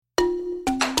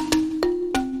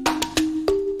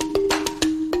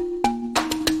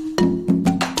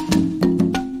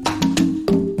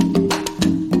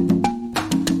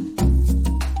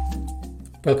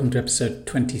Welcome to episode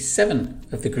 27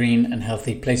 of the Green and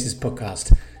Healthy Places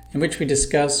podcast, in which we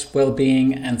discuss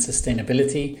well-being and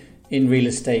sustainability in real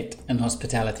estate and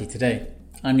hospitality today.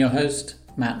 I'm your host,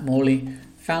 Matt Morley,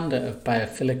 founder of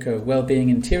Biofilico Wellbeing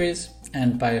Interiors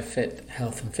and Biofit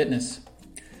Health and Fitness.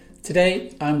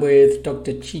 Today, I'm with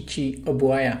Dr. Chichi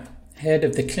Obuaya, head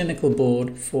of the clinical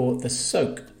board for the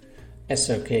soke,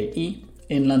 S-O-K-E,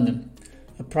 in London,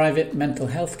 a private mental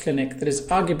health clinic that has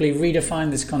arguably redefined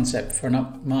this concept for an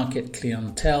upmarket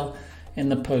clientele in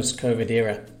the post-COVID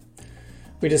era.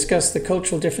 We discuss the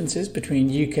cultural differences between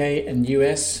UK and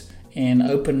US in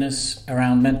openness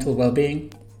around mental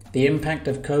well-being, the impact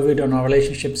of COVID on our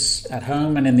relationships at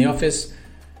home and in the office,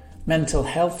 mental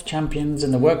health champions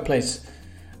in the workplace,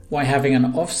 why having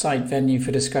an off-site venue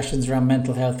for discussions around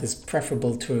mental health is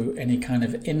preferable to any kind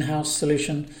of in-house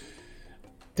solution,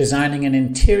 designing an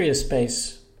interior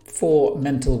space for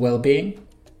mental well-being,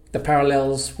 the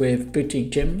parallels with boutique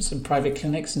gyms and private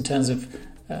clinics in terms of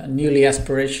newly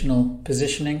aspirational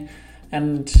positioning,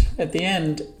 and at the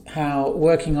end, how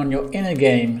working on your inner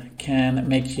game can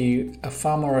make you a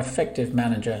far more effective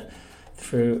manager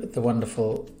through the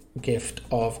wonderful gift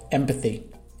of empathy.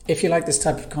 If you like this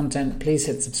type of content, please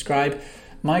hit subscribe.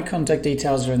 My contact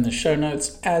details are in the show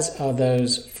notes, as are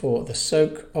those for the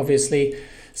soke, obviously.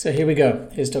 So here we go.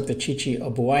 Here's Dr. Chichi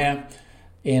Obuaya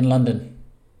in London.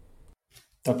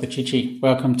 Dr. Chichi,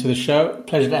 welcome to the show.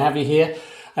 Pleasure to have you here.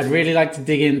 I'd really like to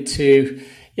dig into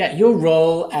your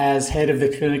role as head of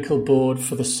the clinical board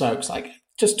for the soke.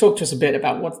 Just talk to us a bit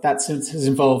about what that has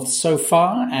involved so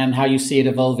far and how you see it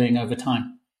evolving over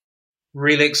time.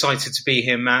 Really excited to be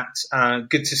here, Matt.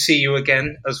 Good to see you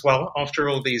again as well after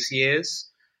all these years.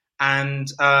 And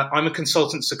I'm a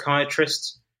consultant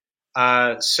psychiatrist.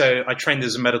 So I trained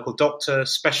as a medical doctor,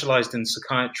 specialized in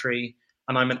psychiatry,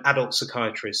 and I'm an adult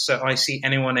psychiatrist. So I see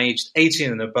anyone aged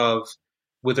 18 and above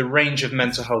with a range of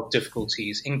mental health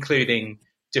difficulties, including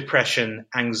depression,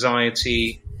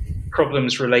 anxiety,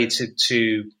 problems related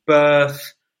to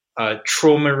birth,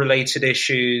 trauma-related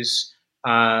issues,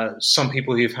 some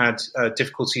people who've had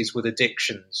difficulties with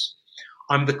addictions.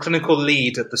 I'm the clinical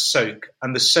lead at the soke,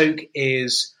 and the soke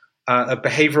is a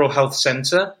behavioral health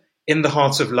center in the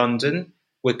heart of London.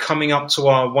 We're coming up to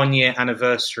our 1-year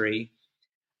anniversary.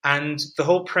 And the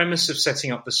whole premise of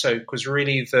setting up the soke was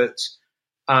really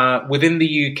that within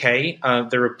the UK,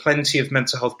 there are plenty of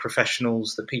mental health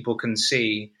professionals that people can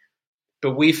see.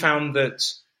 But we found that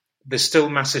there's still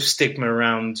massive stigma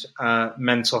around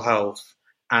mental health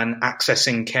and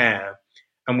accessing care.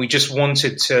 And we just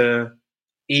wanted to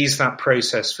ease that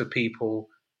process for people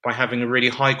by having a really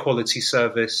high quality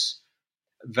service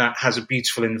that has a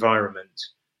beautiful environment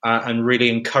and really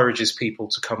encourages people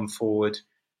to come forward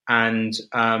and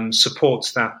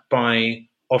supports that by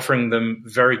offering them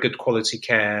very good quality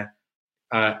care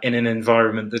in an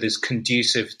environment that is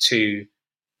conducive to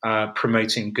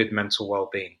promoting good mental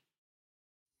well-being.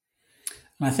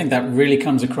 And I think that really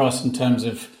comes across in terms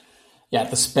of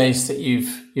the space that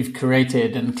you've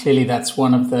created, and clearly that's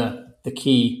one of the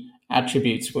key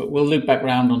attributes. We'll loop back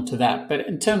round onto that. But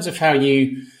in terms of how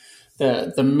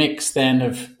the mix then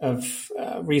of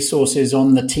resources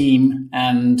on the team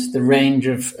and the range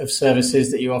of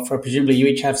services that you offer, presumably you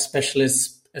each have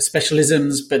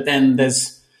specialisms, but then there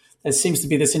seems to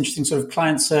be this interesting sort of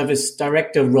client service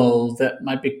director role that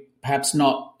might be perhaps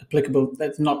not applicable,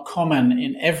 that's not common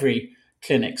in every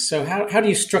clinic. So how do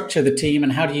you structure the team,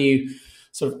 and how do you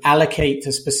sort of allocate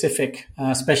to specific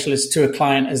specialists to a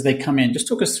client as they come in? Just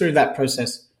talk us through that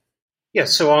process.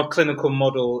 Yes, so our clinical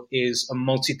model is a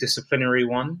multidisciplinary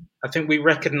one. I think we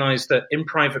recognize that in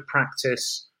private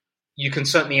practice, you can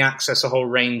certainly access a whole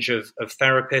range of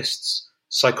therapists,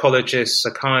 psychologists,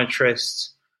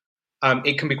 psychiatrists.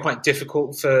 It can be quite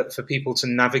difficult for people to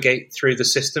navigate through the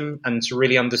system and to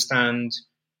really understand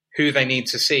who they need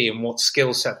to see and what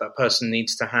skill set that person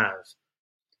needs to have.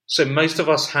 So most of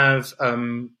us have a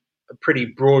pretty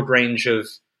broad range of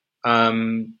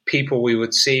people we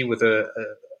would see with a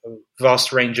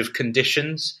vast range of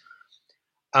conditions.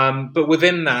 But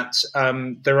within that,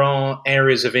 there are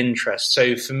areas of interest.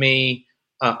 So for me,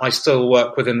 I still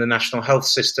work within the national health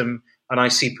system, and I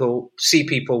see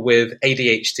people with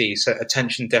ADHD, so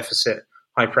attention deficit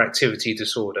hyperactivity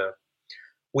disorder.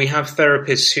 We have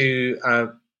therapists who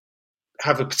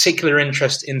have a particular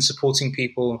interest in supporting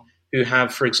people who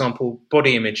have, for example,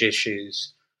 body image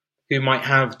issues, who might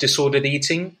have disordered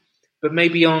eating, but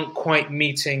maybe aren't quite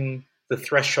meeting the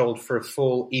threshold for a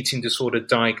full eating disorder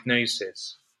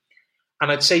diagnosis. And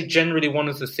I'd say generally one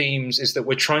of the themes is that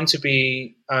we're trying to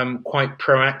be quite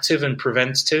proactive and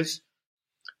preventative.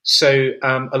 So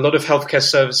a lot of healthcare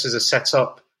services are set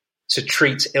up to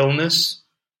treat illness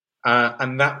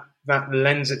and that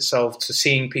lends itself to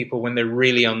seeing people when they're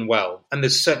really unwell. And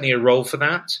there's certainly a role for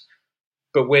that,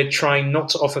 but we're trying not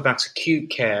to offer that acute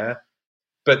care,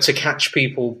 but to catch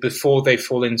people before they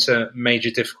fall into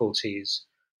major difficulties.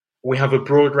 We have a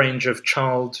broad range of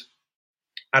child,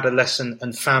 adolescent,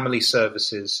 and family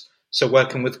services. So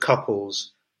working with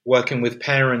couples, working with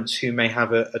parents who may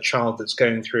have a child that's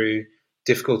going through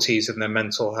difficulties in their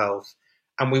mental health.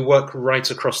 And we work right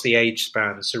across the age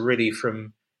span, so really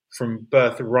from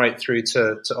birth right through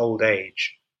to old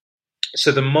age.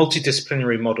 So the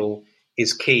multidisciplinary model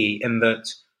is key in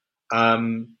that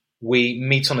we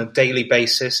meet on a daily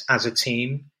basis as a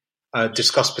team,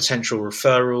 discuss potential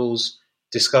referrals,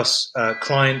 discuss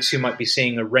clients who might be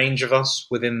seeing a range of us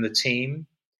within the team.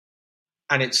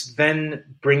 And it's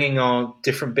then bringing our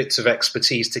different bits of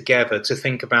expertise together to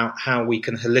think about how we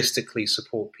can holistically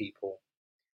support people.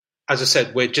 As I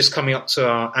said, we're just coming up to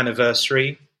our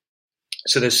anniversary,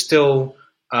 so there's still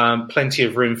plenty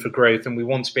of room for growth, and we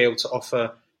want to be able to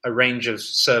offer a range of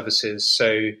services.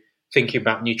 So thinking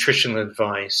about nutritional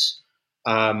advice,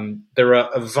 there are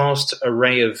a vast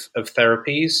array of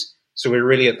therapies, so we're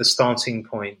really at the starting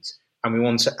point, and we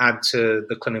want to add to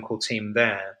the clinical team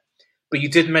there. But you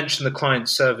did mention the client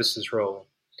services role.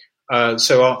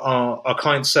 So our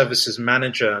client services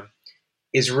manager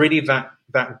is really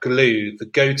that glue, the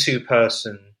go-to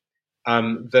person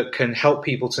that can help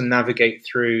people to navigate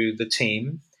through the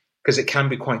team, because it can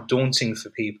be quite daunting for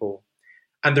people.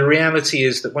 And the reality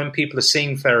is that when people are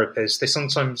seeing therapists, they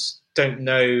sometimes don't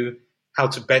know how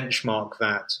to benchmark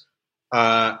that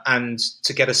and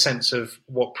to get a sense of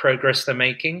what progress they're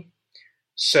making.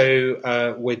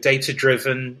 So we're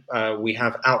data-driven. We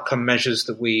have outcome measures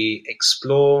that we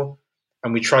explore,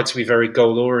 and we try to be very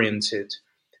goal-oriented.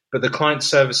 But the client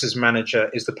services manager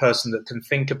is the person that can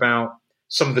think about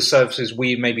some of the services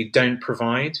we maybe don't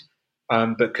provide,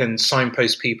 but can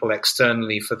signpost people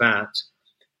externally for that.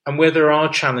 And where there are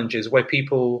challenges, where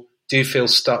people do feel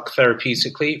stuck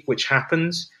therapeutically, which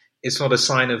happens, it's not a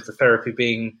sign of the therapy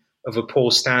being of a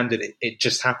poor standard. It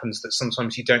just happens that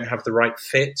sometimes you don't have the right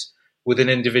fit with an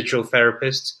individual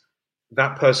therapist.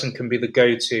 That person can be the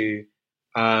go-to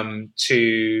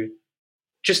to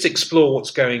just explore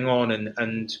what's going on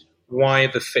and why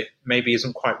the fit maybe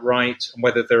isn't quite right, and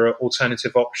whether there are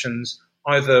alternative options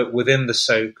either within the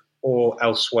soke or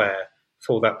elsewhere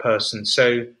for that person.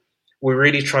 So we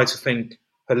really try to think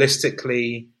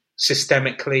holistically,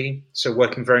 systemically, so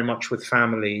working very much with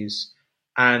families.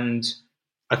 And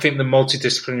I think the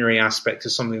multidisciplinary aspect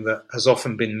is something that has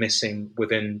often been missing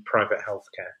within private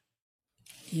healthcare.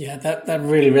 Yeah, that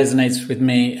really resonates with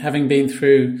me. Having been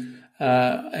through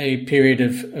a period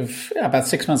of about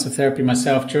 6 months of therapy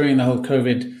myself during the whole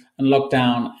COVID and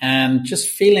lockdown, and just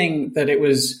feeling that it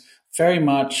was very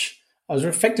much, I was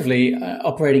effectively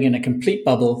operating in a complete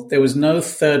bubble. There was no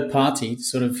third party to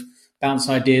sort of bounce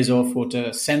ideas off or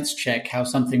to sense check how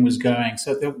something was going.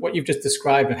 So what you've just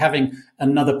described of having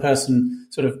another person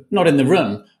sort of not in the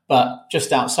room, but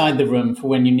just outside the room for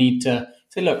when you need to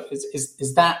say, look,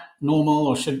 is that normal,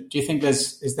 or do you think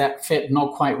is that fit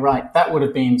not quite right? That would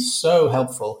have been so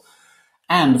helpful.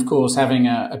 And of course, having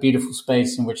a beautiful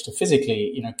space in which to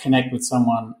physically, connect with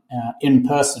someone in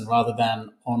person rather than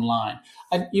online.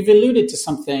 You've alluded to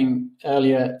something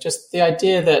earlier, just the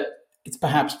idea that it's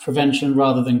perhaps prevention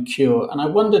rather than cure. And I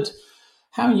wondered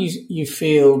how you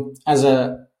feel as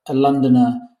a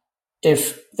Londoner,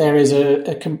 if there is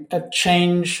a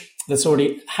change that's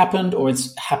already happened or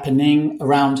it's happening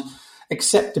around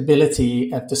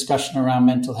acceptability of discussion around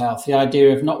mental health, the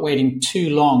idea of not waiting too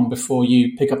long before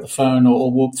you pick up the phone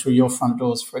or walk through your front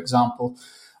doors, for example,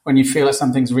 when you feel like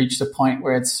something's reached a point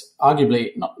where it's arguably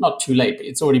not too late, but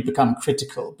it's already become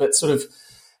critical. But sort of,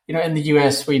 in the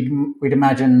US, we'd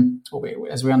imagine,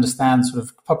 as we understand sort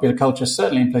of popular culture,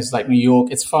 certainly in places like New York,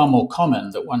 it's far more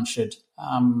common that one should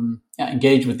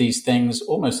engage with these things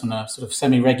almost on a sort of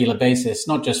semi-regular basis,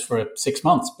 not just for 6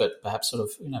 months, but perhaps sort of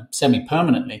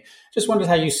semi-permanently. Just wondered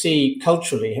how you see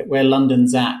culturally where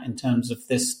London's at in terms of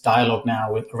this dialogue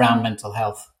now around mental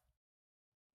health.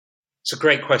 It's a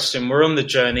great question. We're on the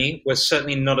journey. We're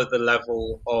certainly not at the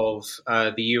level of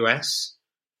the US.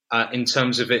 In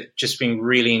terms of it just being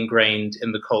really ingrained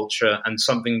in the culture and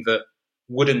something that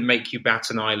wouldn't make you bat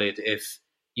an eyelid if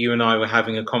you and I were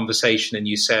having a conversation and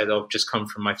you said, I've just come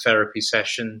from my therapy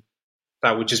session.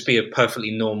 That would just be a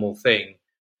perfectly normal thing.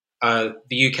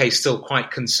 The UK is still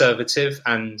quite conservative,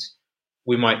 and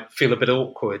we might feel a bit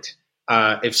awkward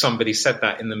if somebody said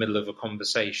that in the middle of a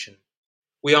conversation.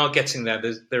 We are getting there.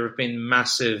 There have been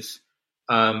massive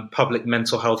public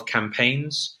mental health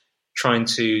campaigns trying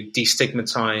to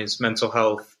destigmatize mental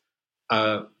health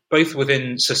both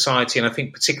within society and I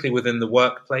think particularly within the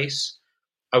workplace.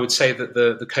 I would say that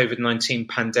the COVID-19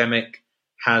 pandemic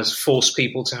has forced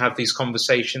people to have these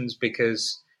conversations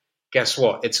because guess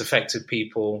what? It's affected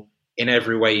people in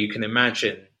every way you can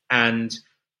imagine. And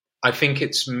I think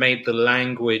it's made the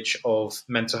language of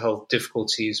mental health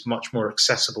difficulties much more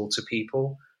accessible to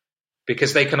people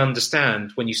because they can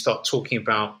understand when you start talking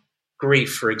about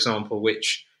grief, for example,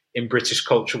 which in British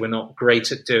culture we're not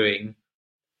great at doing.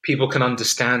 People can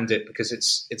understand it because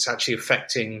it's actually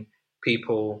affecting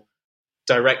people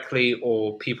directly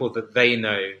or people that they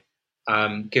know,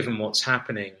 given what's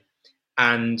happening.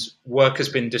 And work has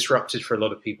been disrupted for a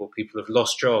lot of people. People have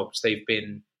lost jobs. They've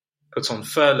been put on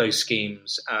furlough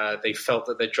schemes. They felt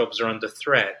that their jobs are under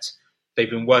threat. They've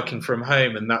been working from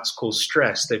home, and that's caused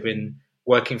stress. They've been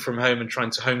working from home and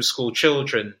trying to homeschool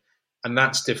children, and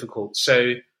that's difficult.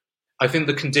 So I think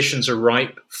the conditions are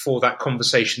ripe for that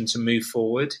conversation to move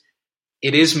forward.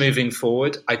 It is moving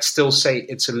forward. I'd still say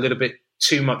it's a little bit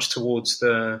too much towards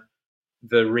the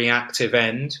reactive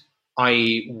end,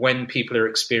 i.e. when people are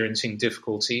experiencing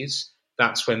difficulties,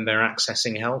 that's when they're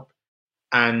accessing help.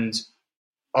 And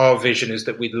our vision is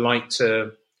that we'd like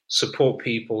to support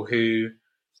people who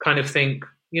kind of think,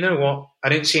 you know what, I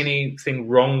don't see anything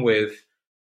wrong with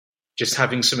just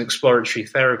having some exploratory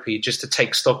therapy, just to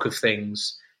take stock of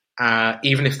things,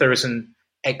 even if there isn't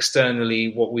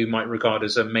externally what we might regard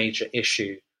as a major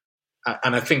issue.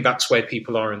 And I think that's where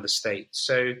people are in the States.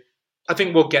 So I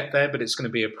think we'll get there, but it's going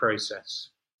to be a process.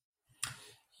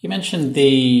 You mentioned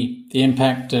the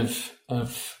impact of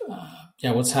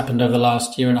what's happened over the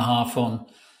last year and a half on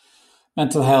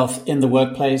mental health in the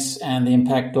workplace and the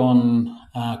impact on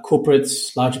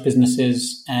corporates, larger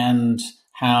businesses, and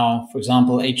how, for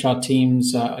example, HR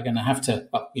teams are going to have to,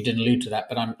 well, you didn't allude to that,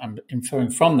 but I'm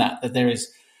inferring from that there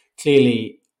is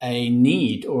clearly a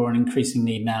need or an increasing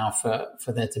need now for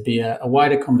there to be a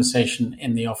wider conversation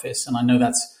in the office. And I know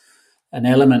that's an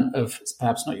element of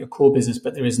perhaps not your core business,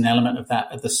 but there is an element of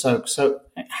that at the soke. So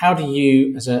how do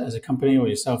you, as a company or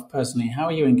yourself personally, how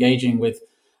are you engaging with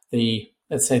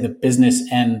let's say the business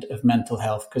end of mental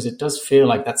health? Because it does feel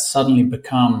like that's suddenly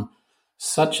become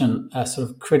such a sort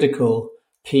of critical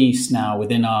piece now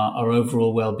within our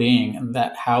overall well-being, and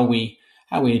that how we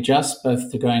adjust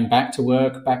both to going back to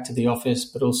work, back to the office,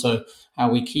 but also how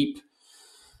we keep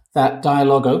that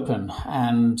dialogue open.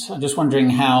 And I'm just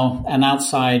wondering how an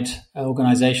outside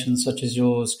organization such as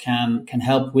yours can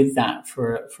help with that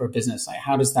for a business. Like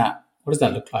what does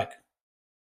that look like?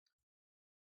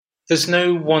 There's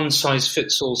no one size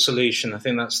fits all solution. I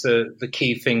think that's the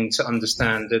key thing to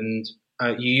understand. And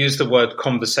you use the word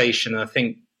conversation. I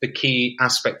think the key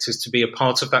aspect is to be a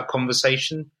part of that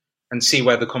conversation and see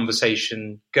where the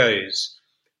conversation goes.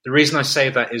 The reason I say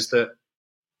that is that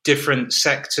different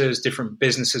sectors, different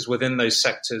businesses within those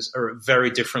sectors are at very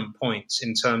different points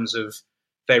in terms of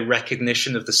their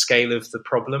recognition of the scale of the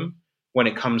problem when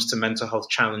it comes to mental health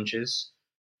challenges,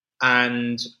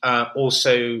 and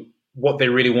also what they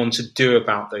really want to do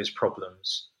about those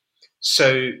problems.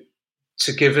 So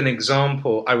to give an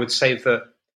example, I would say that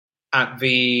at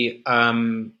the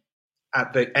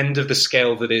end of the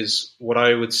scale, that is what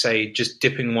I would say just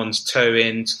dipping one's toe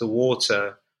into the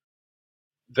water,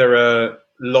 there are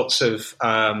lots of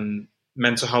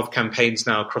mental health campaigns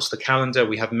now across the calendar.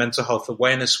 We have Mental Health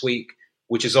Awareness Week,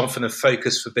 which is often a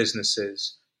focus for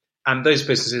businesses. And those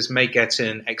businesses may get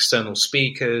in external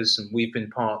speakers, and we've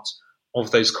been part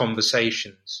of those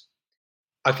conversations.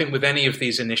 I think with any of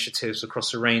these initiatives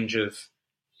across a range of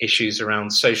issues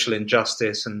around social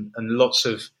injustice and lots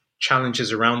of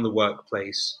challenges around the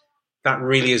workplace, that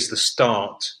really is the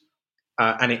start,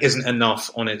 and it isn't enough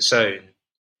on its own,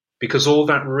 because all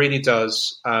that really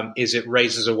does is it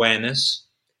raises awareness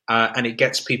and it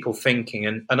gets people thinking,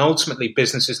 and ultimately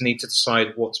businesses need to decide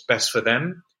what's best for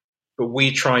them, but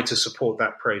we try to support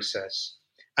that process.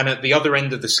 And at the other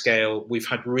end of the scale, we've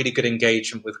had really good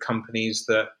engagement with companies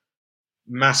that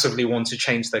massively want to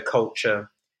change their culture,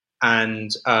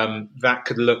 and that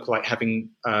could look like having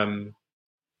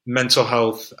mental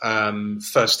health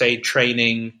first aid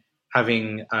training,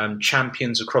 having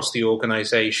champions across the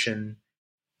organization,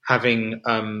 having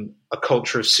a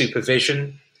culture of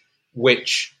supervision,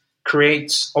 which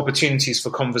creates opportunities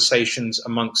for conversations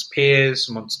amongst peers,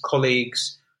 amongst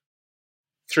colleagues,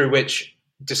 through which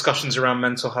discussions around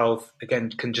mental health,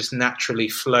 again, can just naturally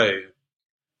flow.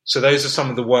 So those are some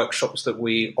of the workshops that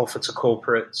we offer to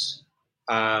corporates.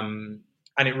 And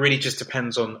it really just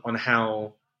depends on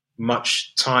how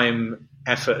much time,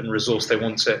 effort, and resource they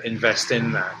want to invest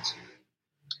in that.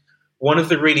 One of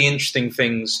the really interesting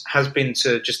things has been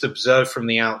to just observe from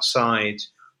the outside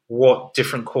what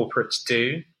different corporates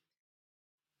do.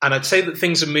 And I'd say that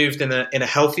things have moved in a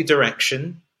healthy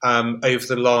direction over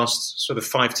the last sort of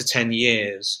 5 to 10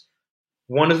 years.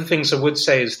 One of the things I would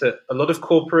say is that a lot of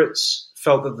corporates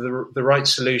felt that the right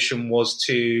solution was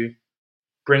to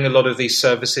bring a lot of these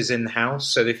services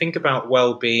in-house. So they think about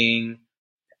well-being,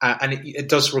 and it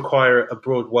does require a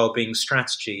broad well-being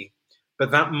strategy,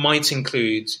 but that might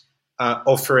include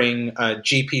offering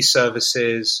GP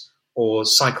services or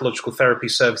psychological therapy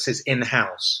services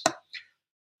in-house.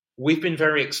 We've been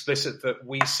very explicit that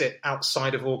we sit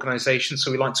outside of organizations,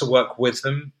 so we like to work with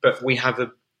them, but we have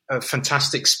a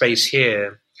fantastic space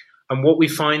here. And what we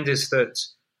find is that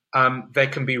there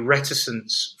can be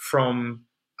reticence from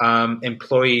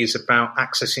employees about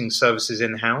accessing services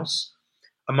in-house.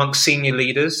 Amongst senior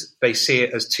leaders, they see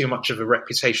it as too much of a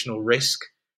reputational risk.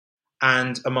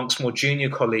 And amongst more junior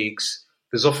colleagues,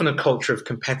 there's often a culture of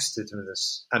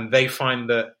competitiveness, and they find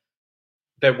that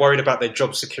they're worried about their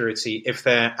job security if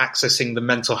they're accessing the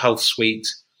mental health suite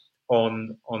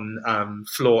on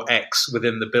floor X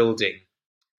within the building.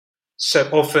 So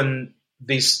often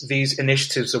these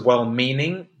initiatives are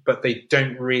well-meaning, but they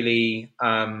don't really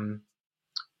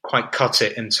quite cut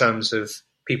it in terms of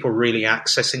people really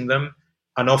accessing them.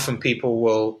 And often people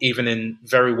will, even in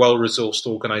very well-resourced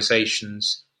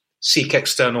organizations, seek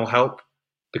external help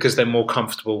because they're more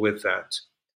comfortable with that.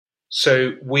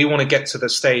 So we want to get to the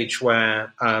stage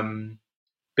where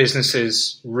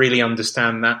businesses really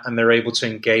understand that and they're able to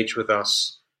engage with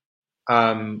us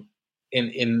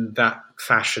in that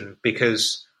fashion,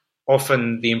 because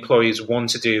often the employees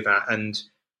want to do that, and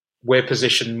we're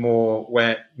positioned more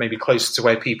where maybe closer to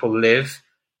where people live,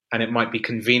 and it might be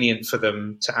convenient for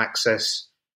them to access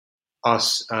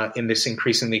us in this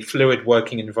increasingly fluid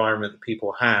working environment that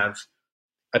people have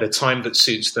at a time that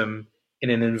suits them, in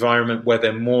an environment where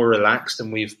they're more relaxed,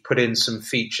 and we've put in some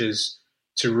features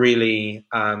to really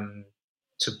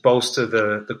to bolster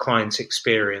the client's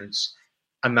experience,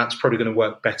 and that's probably going to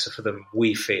work better for them,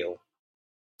 we feel.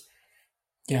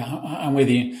 Yeah, I'm with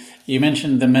you. You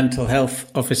mentioned the mental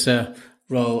health officer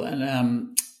role,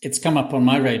 and it's come up on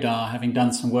my radar, having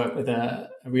done some work with a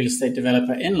real estate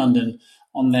developer in London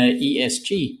on their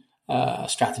ESG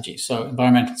strategy, so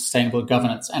environmental sustainable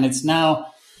governance, and it's now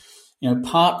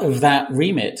part of that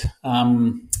remit.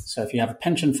 So if you have a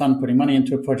pension fund putting money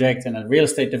into a project and a real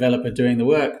estate developer doing the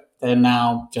work, they're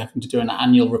now having to do an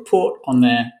annual report on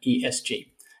their ESG.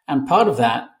 And part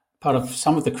of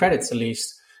some of the credits at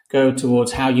least, go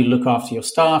towards how you look after your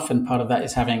staff. And part of that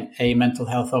is having a mental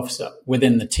health officer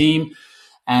within the team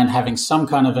and having some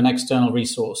kind of an external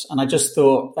resource. And I just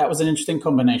thought that was an interesting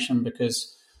combination,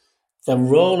 because the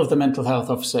role of the mental health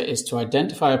officer is to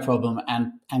identify a problem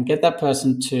and get that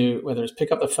person to, whether it's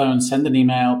pick up the phone, send an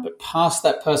email, but pass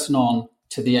that person on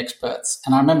to the experts.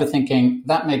 And I remember thinking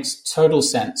that makes total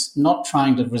sense, not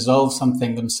trying to resolve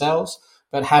something themselves,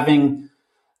 but having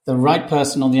the right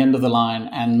person on the end of the line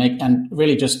and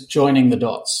really just joining the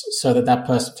dots so that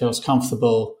person feels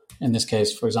comfortable, in this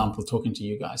case, for example, talking to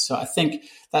you guys. So I think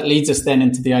that leads us then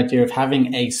into the idea of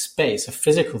having a space, a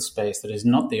physical space that is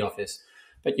not the office,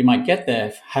 but you might get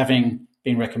there having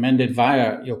been recommended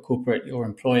via your corporate, your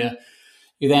employer.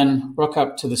 You then rock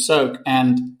up to the soke.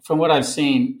 And from what I've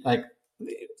seen, like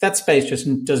that space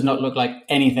just does not look like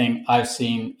anything I've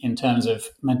seen in terms of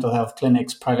mental health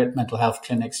clinics, private mental health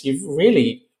clinics. You've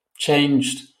really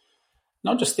changed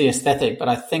not just the aesthetic, but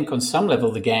I think on some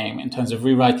level the game in terms of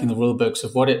rewriting the rule books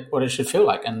of what it should feel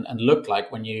like and look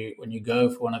like when you go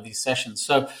for one of these sessions.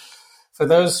 So for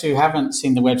those who haven't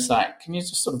seen the website, can you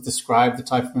just sort of describe the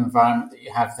type of environment that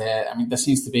you have there? I mean, there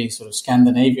seems to be sort of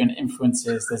Scandinavian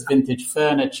influences. There's vintage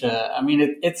furniture. I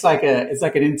mean, it's like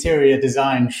an interior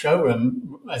design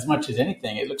showroom as much as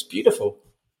anything. It looks beautiful.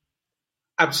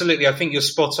 Absolutely. I think you're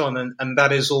spot on, and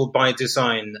that is all by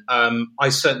design. I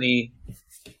certainly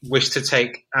wish to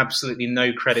take absolutely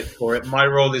no credit for it. My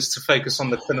role is to focus on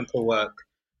the clinical work.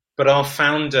 But our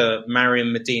founder,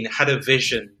 Mariam Medine, had a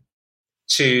vision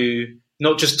to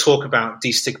not just talk about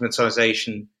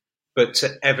destigmatization, but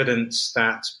to evidence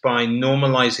that by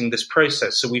normalizing this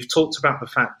process. So we've talked about the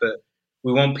fact that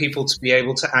we want people to be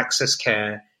able to access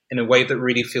care in a way that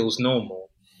really feels normal.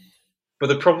 But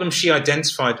the problem she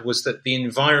identified was that the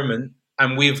environment,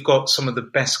 and we've got some of the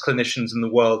best clinicians in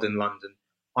the world in London.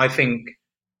 I think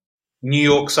New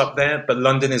York's up there, but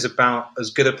London is about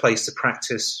as good a place to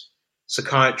practice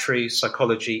psychiatry,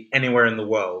 psychology, anywhere in the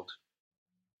world.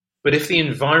 But if the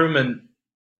environment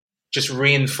just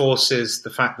reinforces the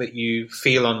fact that you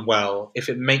feel unwell, if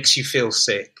it makes you feel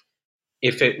sick,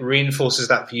 if it reinforces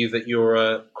that view that you're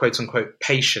a quote unquote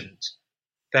patient,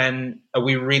 then are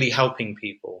we really helping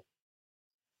people?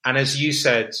 And as you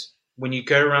said, when you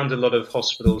go around a lot of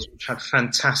hospitals which have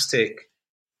fantastic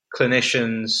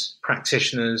clinicians,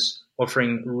 practitioners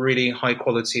offering really high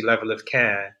quality level of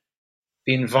care,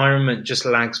 the environment just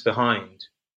lags behind.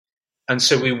 And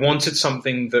so we wanted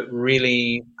something that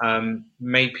really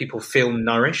made people feel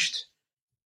nourished.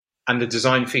 And the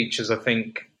design features, I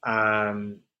think,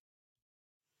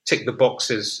 tick the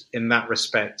boxes in that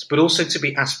respect, but also to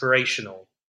be aspirational.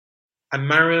 And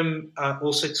Mariam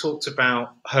also talked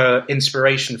about her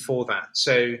inspiration for that.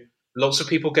 So lots of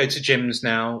people go to gyms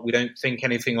now. We don't think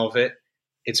anything of it.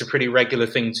 It's a pretty regular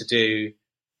thing to do.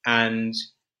 And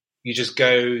you just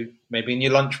go maybe in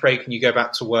your lunch break and you go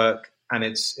back to work, and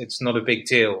it's not a big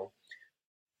deal.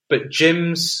 But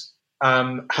gyms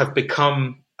have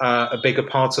become a bigger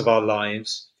part of our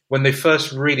lives. When they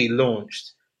first really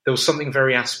launched, there was something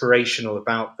very aspirational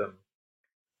about them.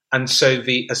 And so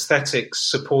the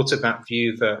aesthetics supported that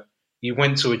view that you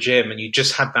went to a gym and you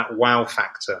just had that wow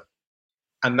factor.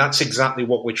 And that's exactly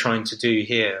what we're trying to do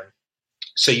here.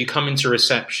 So you come into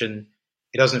reception,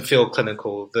 it doesn't feel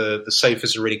clinical. The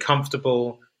sofas are really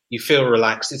comfortable. You feel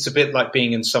relaxed. It's a bit like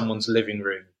being in someone's living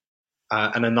room,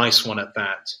 and a nice one at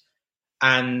that.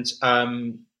 And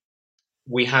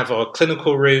we have our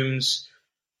clinical rooms.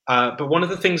 But one of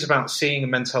the things about seeing a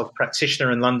mental health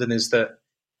practitioner in London is that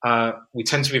we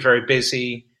tend to be very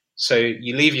busy. So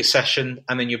you leave your session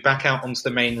and then you're back out onto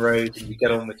the main road and you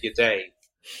get on with your day.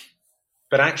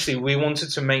 But actually, we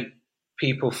wanted to make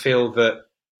people feel that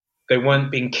they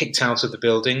weren't being kicked out of the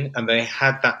building and they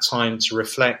had that time to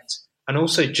reflect and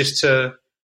also just to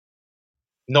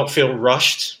not feel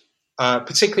rushed,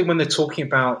 particularly when they're talking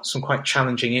about some quite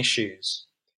challenging issues.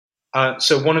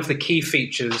 So one of the key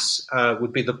features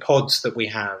would be the pods that we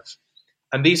have.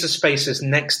 And these are spaces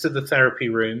next to the therapy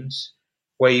rooms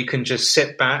where you can just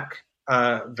sit back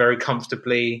very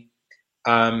comfortably.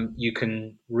 You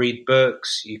can read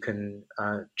books. You can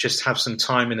just have some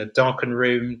time in a darkened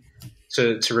room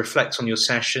to reflect on your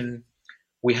session.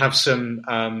 We have some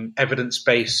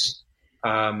evidence-based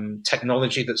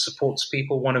technology that supports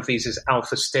people. One of these is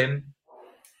Alpha Stim.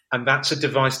 And that's a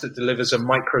device that delivers a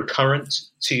microcurrent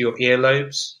to your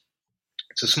earlobes.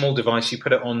 It's a small device. You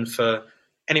put it on for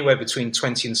anywhere between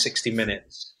 20 and 60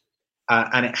 minutes.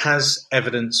 And it has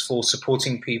evidence for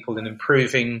supporting people in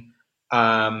improving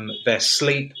their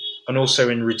sleep and also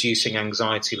in reducing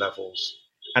anxiety levels.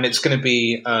 And it's going to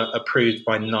be approved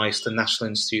by NICE, the National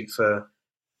Institute for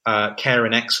Care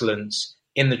and Excellence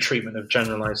in the treatment of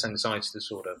generalized anxiety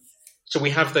disorder. So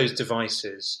we have those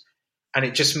devices. And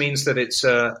it just means that it's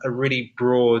a really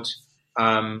broad,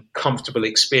 comfortable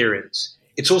experience.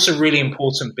 It's also really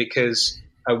important because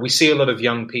we see a lot of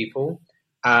young people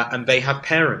and they have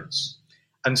parents.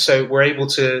 And so we're able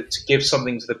to give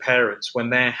something to the parents when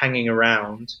they're hanging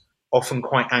around, often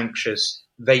quite anxious,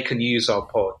 they can use our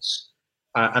pods.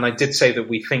 And I did say that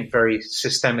we think very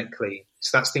systemically.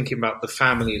 So that's thinking about the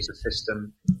family as a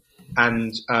system.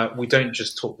 And we don't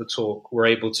just talk the talk. We're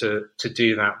able to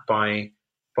do that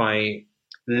by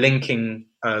linking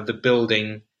the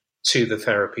building to the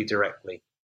therapy directly.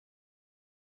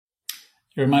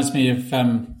 It reminds me of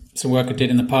some work I did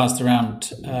in the past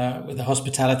around with a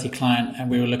hospitality client, and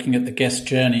we were looking at the guest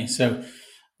journey. So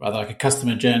rather like a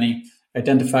customer journey,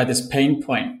 identify this pain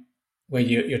point where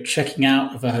you're checking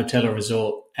out of a hotel or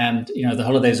resort and, you know, the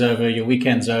holiday's over, your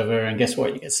weekend's over, and guess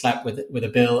what? You get slapped with a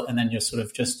bill and then you're sort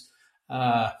of just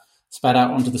spat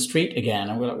out onto the street again.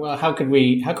 And we're like, well, how could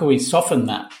we soften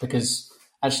that? Because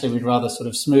actually we'd rather sort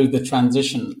of smooth the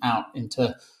transition out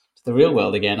into the real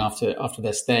world again after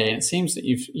their stay. And it seems that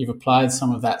you've applied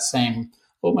some of that same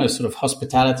almost sort of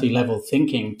hospitality level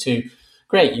thinking to,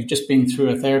 great, you've just been through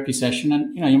a therapy session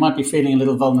and, you know, you might be feeling a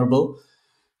little vulnerable.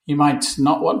 You might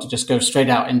not want to just go straight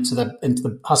out into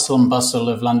the hustle and bustle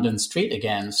of London street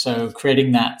again. So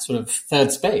creating that sort of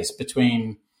third space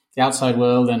between the outside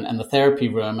world and the therapy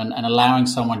room and allowing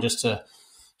someone just to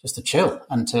chill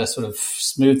and to sort of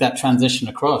smooth that transition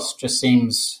across just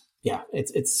seems, yeah,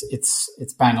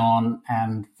 it's bang on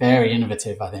and very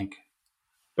innovative, I think.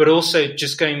 But also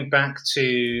just going back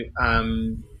to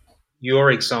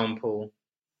your example,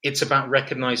 it's about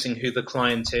recognizing who the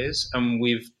client is. And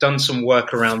we've done some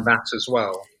work around that as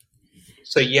well.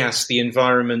 So yes, the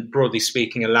environment, broadly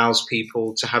speaking, allows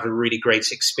people to have a really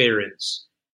great experience.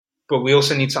 But we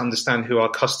also need to understand who our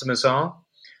customers are.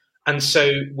 And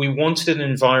so we wanted an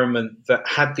environment that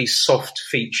had these soft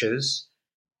features,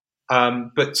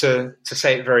 but to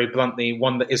say it very bluntly,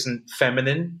 one that isn't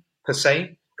feminine per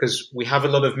se, because we have a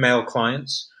lot of male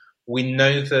clients. We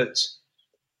know that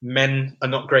men are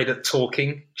not great at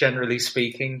talking, generally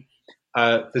speaking.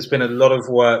 There's been a lot of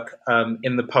work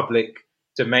in the public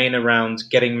domain around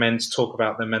getting men to talk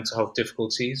about their mental health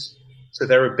difficulties. So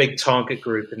they're a big target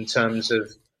group in terms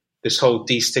of this whole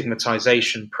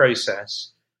destigmatization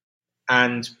process.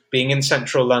 And being in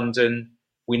central London,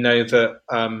 we know that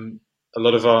a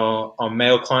lot of our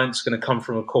male clients are going to come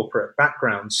from a corporate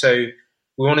background. So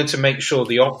we wanted to make sure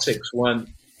the optics weren't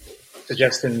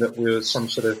suggesting that we were some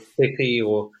sort of hippie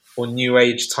or new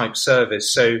age type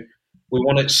service. So we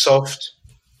want it soft,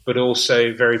 but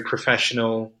also very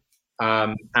professional.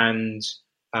 And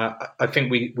I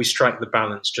think we strike the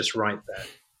balance just right there.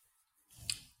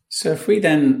 So if we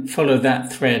then follow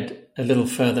that thread a little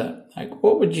further, like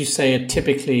what would you say are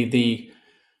typically the,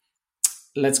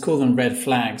 let's call them red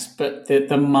flags, but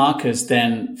the markers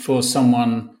then for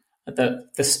someone,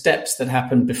 the steps that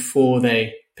happen before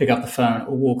they pick up the phone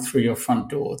or walk through your front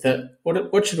door, that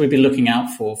what should we be looking out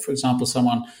for? For example,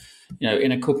 someone,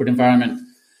 in a corporate environment,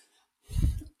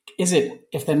 is it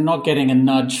if they're not getting a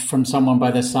nudge from someone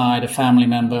by their side, a family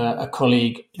member, a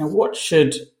colleague, what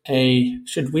should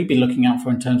we be looking out for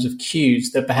in terms of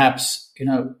cues that perhaps,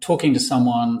 talking to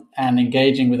someone and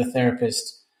engaging with a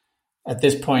therapist at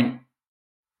this point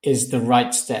is the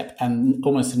right step and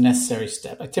almost a necessary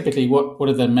step? Like typically, what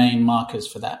are the main markers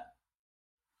for that?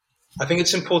 I think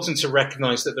it's important to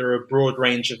recognize that there are a broad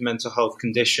range of mental health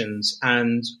conditions.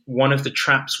 And one of the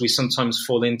traps we sometimes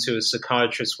fall into as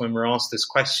psychiatrists when we're asked this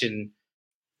question,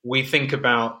 we think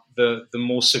about the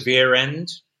more severe end.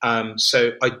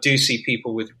 So I do see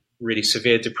people with really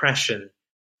severe depression,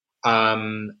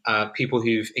 people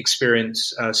who've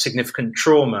experienced significant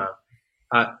trauma,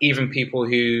 even people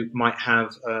who might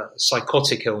have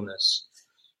psychotic illness.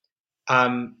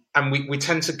 And we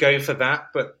tend to go for that,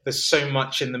 but there's so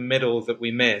much in the middle that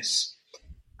we miss.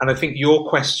 And I think your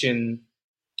question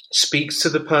speaks to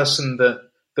the person that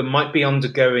might be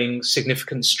undergoing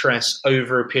significant stress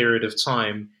over a period of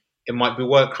time. It might be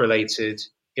work-related.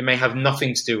 It may have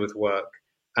nothing to do with work,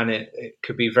 and it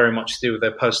could be very much to do with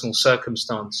their personal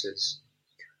circumstances.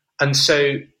 And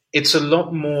so it's a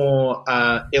lot more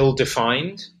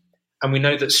ill-defined, and we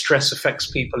know that stress affects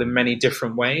people in many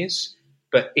different ways.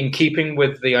 But in keeping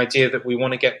with the idea that we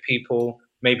want to get people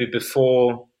maybe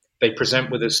before they present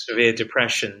with a severe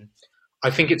depression,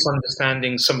 I think it's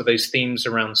understanding some of those themes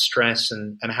around stress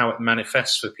and how it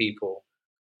manifests for people.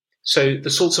 So the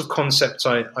sorts of concepts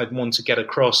I'd want to get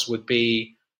across would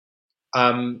be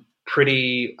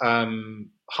pretty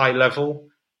high level.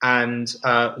 And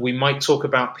we might talk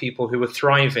about people who are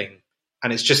thriving.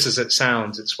 And it's just as it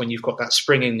sounds. It's when you've got that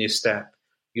spring in your step,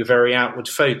 you're very outward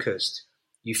focused.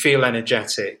 You feel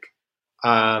energetic.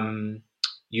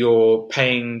 You're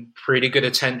paying pretty good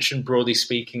attention, broadly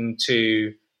speaking,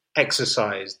 to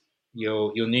exercise,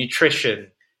 your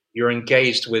nutrition. You're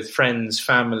engaged with friends,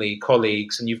 family,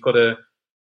 colleagues, and you've got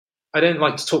I don't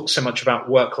like to talk so much about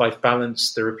work-life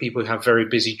balance. There are people who have very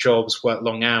busy jobs, work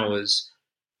long hours,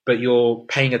 but you're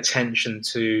paying attention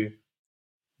to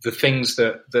the things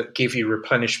that give you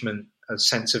replenishment, a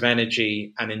sense of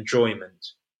energy and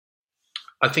enjoyment.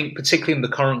 I think particularly in the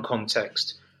current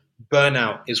context,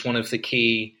 burnout is one of the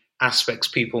key aspects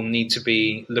people need to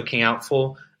be looking out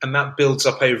for. And that builds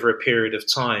up over a period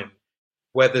of time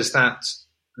where there's that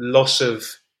loss of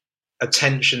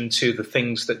attention to the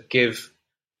things that give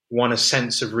one a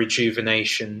sense of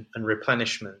rejuvenation and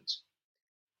replenishment.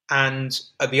 And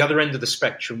at the other end of the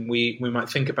spectrum, we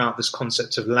might think about this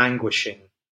concept of languishing.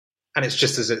 And it's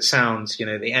just as it sounds,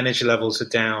 the energy levels are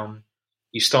down.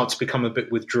 You start to become a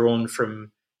bit withdrawn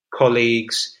from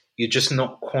colleagues. You're just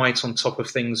not quite on top of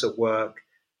things at work.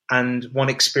 And one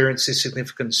experiences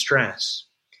significant stress.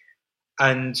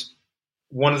 And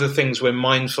one of the things we're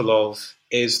mindful of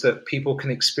is that people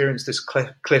can experience this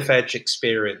cliff edge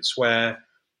experience where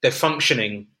they're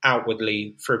functioning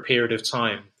outwardly for a period of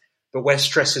time. But where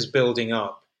stress is building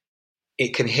up,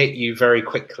 it can hit you very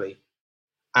quickly.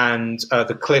 And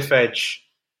the cliff edge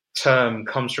term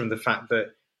comes from the fact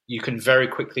that you can very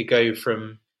quickly go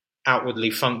from outwardly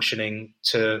functioning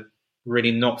to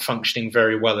really not functioning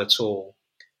very well at all.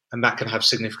 And that can have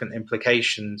significant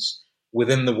implications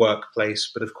within the workplace,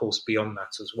 but of course beyond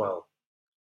that as well.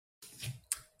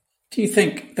 Do you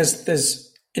think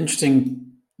there's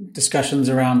interesting discussions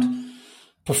around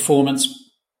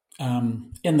performance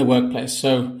in the workplace?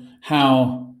 So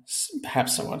how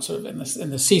perhaps someone sort of in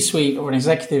the C-suite or an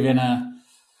executive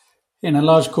in a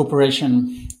large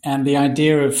corporation, and the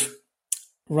idea of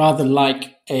rather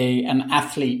like an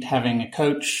athlete having a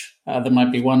coach, there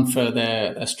might be one for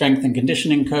their strength and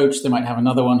conditioning coach. They might have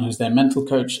another one who's their mental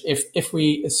coach. If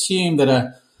we assume that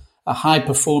a high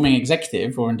performing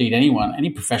executive, or indeed any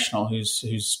professional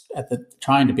who's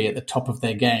trying to be at the top of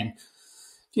their game,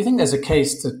 Do you think there's a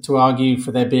case to argue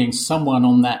for there being someone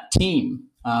on that team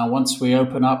once we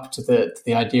open up to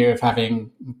the idea of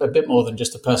having a bit more than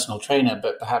just a personal trainer,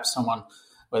 but perhaps someone,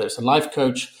 whether it's a life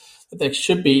coach, that there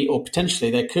should be, or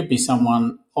potentially there could be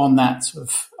someone on that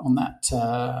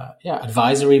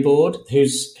advisory board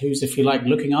who's, if you like,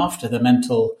 looking after the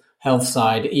mental health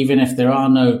side, even if there are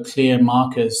no clear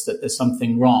markers that there's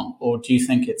something wrong? Or do you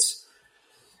think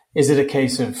is it a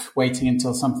case of waiting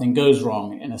until something goes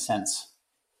wrong, in a sense?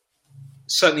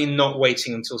 Certainly not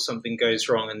waiting until something goes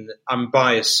wrong. And I'm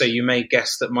biased, so you may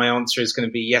guess that my answer is going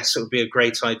to be yes, it would be a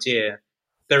great idea.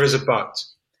 There is a but.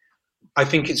 I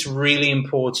think it's really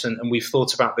important, and we've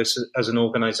thought about this as an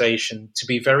organization, to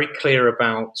be very clear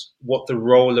about what the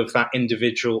role of that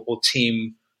individual or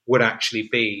team would actually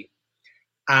be.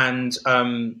 And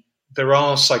there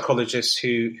are psychologists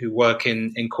who work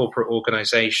in corporate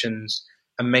organizations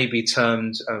and may be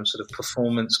termed sort of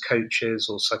performance coaches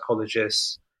or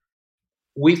psychologists.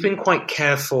 We've been quite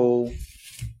careful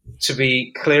to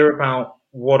be clear about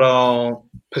what our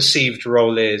perceived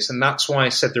role is. And that's why I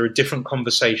said there are different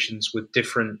conversations with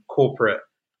different corporate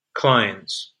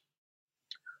clients.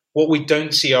 What we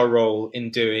don't see our role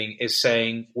in doing is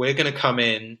saying, we're going to come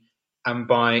in and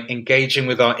by engaging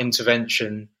with our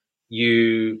intervention,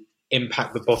 you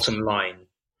impact the bottom line.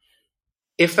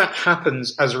 If that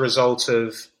happens as a result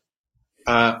of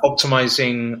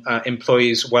optimizing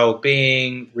employees'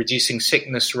 well-being, reducing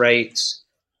sickness rates,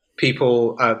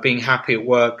 people being happy at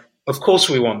work, of course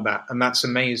we want that, and that's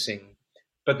amazing.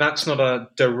 But that's not a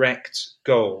direct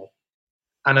goal.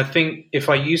 And I think if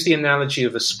I use the analogy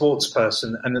of a sports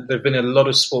person, and there have been a lot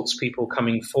of sports people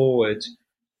coming forward,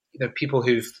 people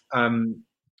who've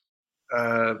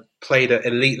played at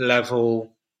elite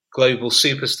level, global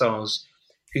superstars,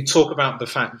 who talk about the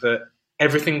fact that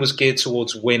everything was geared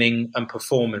towards winning and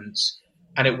performance,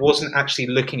 and it wasn't actually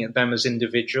looking at them as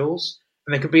individuals.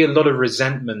 And there could be a lot of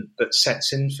resentment that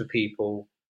sets in for people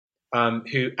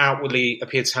who outwardly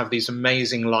appear to have these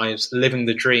amazing lives, living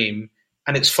the dream,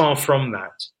 and it's far from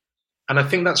that. And I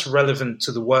think that's relevant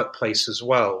to the workplace as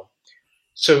well.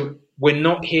 So we're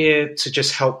not here to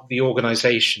just help the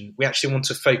organization. We actually want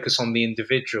to focus on the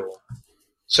individual.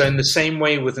 So in the same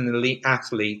way with an elite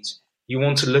athlete, you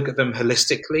want to look at them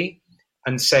holistically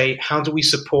and say, how do we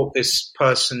support this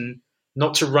person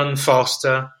not to run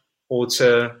faster or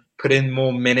to put in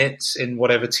more minutes in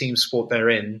whatever team sport they're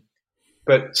in,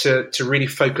 but to really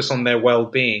focus on their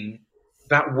well-being?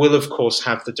 That will, of course,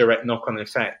 have the direct knock-on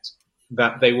effect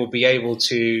that they will be able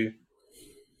to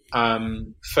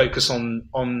focus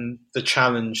on the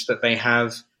challenge that they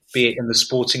have, be it in the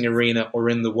sporting arena or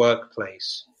in the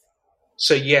workplace.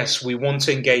 So yes, we want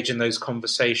to engage in those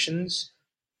conversations,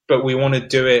 but we want to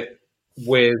do it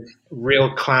with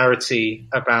real clarity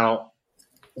about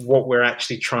what we're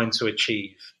actually trying to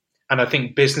achieve. And I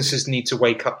think businesses need to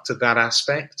wake up to that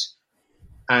aspect.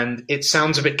 And it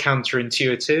sounds a bit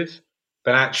counterintuitive,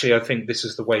 but actually I think this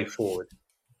is the way forward.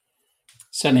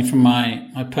 Certainly from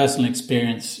my personal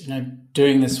experience,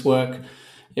 doing this work,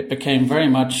 it became very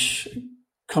much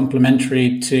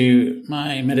complementary to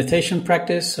my meditation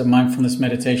practice, so mindfulness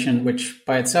meditation, which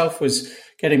by itself was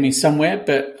getting me somewhere,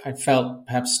 but I felt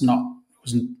perhaps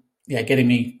wasn't getting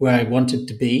me where I wanted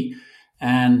to be.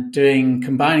 And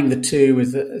combining the two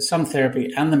with some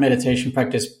therapy and the meditation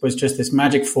practice was just this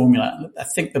magic formula. I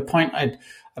think the point I'd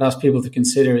ask people to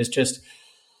consider is just,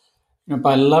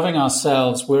 by loving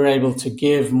ourselves, we're able to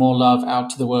give more love out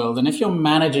to the world. And if you're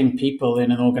managing people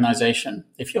in an organization,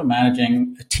 if you're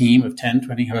managing a team of 10,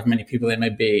 20, however many people there may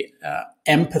be,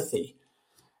 empathy.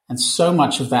 And so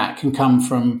much of that can come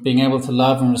from being able to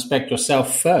love and respect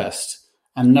yourself first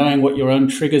and knowing what your own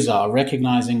triggers are,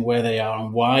 recognizing where they are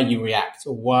and why you react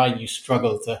or why you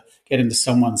struggle to get into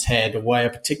someone's head or why a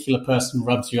particular person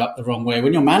rubs you up the wrong way.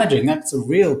 When you're managing, that's a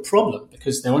real problem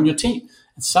because they're on your team.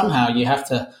 And somehow you have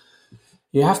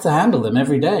to handle them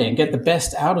every day and get the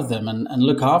best out of them and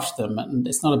look after them. And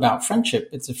it's not about friendship.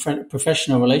 It's a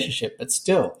professional relationship. But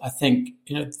still, I think,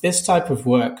 this type of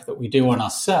work that we do on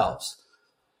ourselves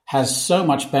has so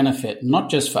much benefit, not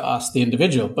just for us, the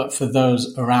individual, but for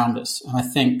those around us. And I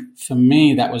think for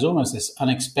me, that was almost this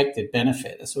unexpected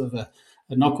benefit, a sort of a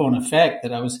knock-on effect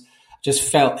that I just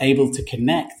felt able to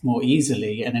connect more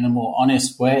easily and in a more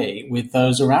honest way with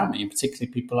those around me,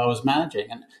 particularly people I was managing.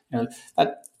 And,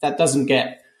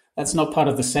 that's not part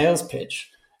of the sales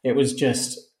pitch. It was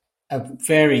just a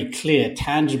very clear,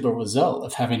 tangible result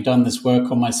of having done this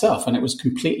work on myself. And it was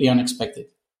completely unexpected.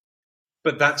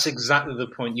 But that's exactly the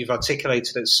point. You've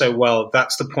articulated it so well.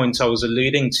 That's the point I was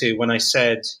alluding to when I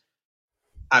said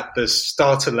at the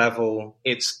starter level,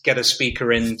 it's get a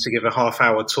speaker in to give a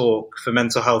half-hour talk for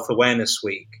Mental Health Awareness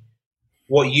Week.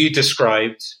 What you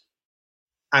described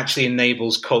actually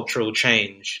enables cultural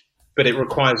change, but it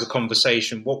requires a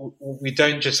conversation. We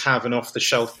don't just have an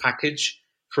off-the-shelf package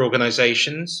for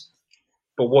organizations,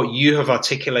 but what you have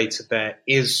articulated there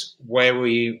is where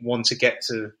we want to get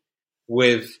to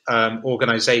with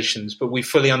organizations. But we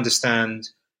fully understand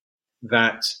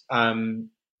that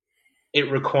it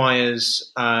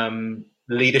requires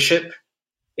leadership.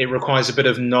 It requires a bit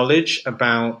of knowledge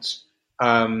about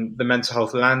the mental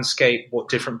health landscape, what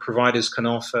different providers can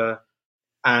offer,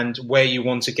 and where you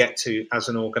want to get to as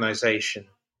an organization.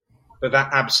 But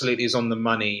that absolutely is on the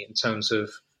money in terms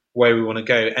of where we want to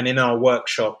go. And in our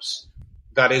workshops,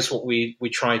 that is what we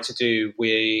try to do.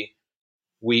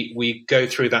 We go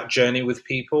through that journey with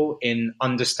people in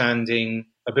understanding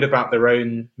a bit about their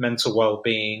own mental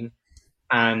well-being,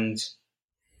 and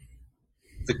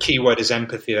the key word is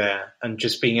empathy there, and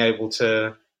just being able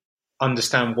to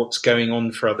understand what's going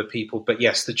on for other people. But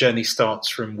yes, the journey starts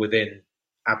from within.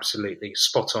 Absolutely.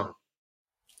 Spot on.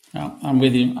 Well, I'm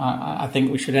with you. I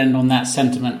think we should end on that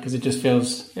sentiment because it just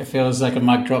feels like a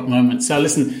mic drop moment. So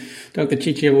listen, Dr.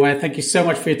 Chichi, thank you so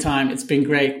much for your time. It's been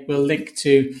great. We'll link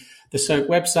to the Soke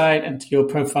website and to your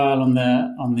profile on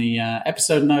the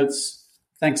episode notes.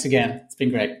 Thanks again. It's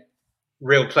been great.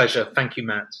 Real pleasure. Thank you,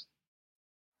 Matt.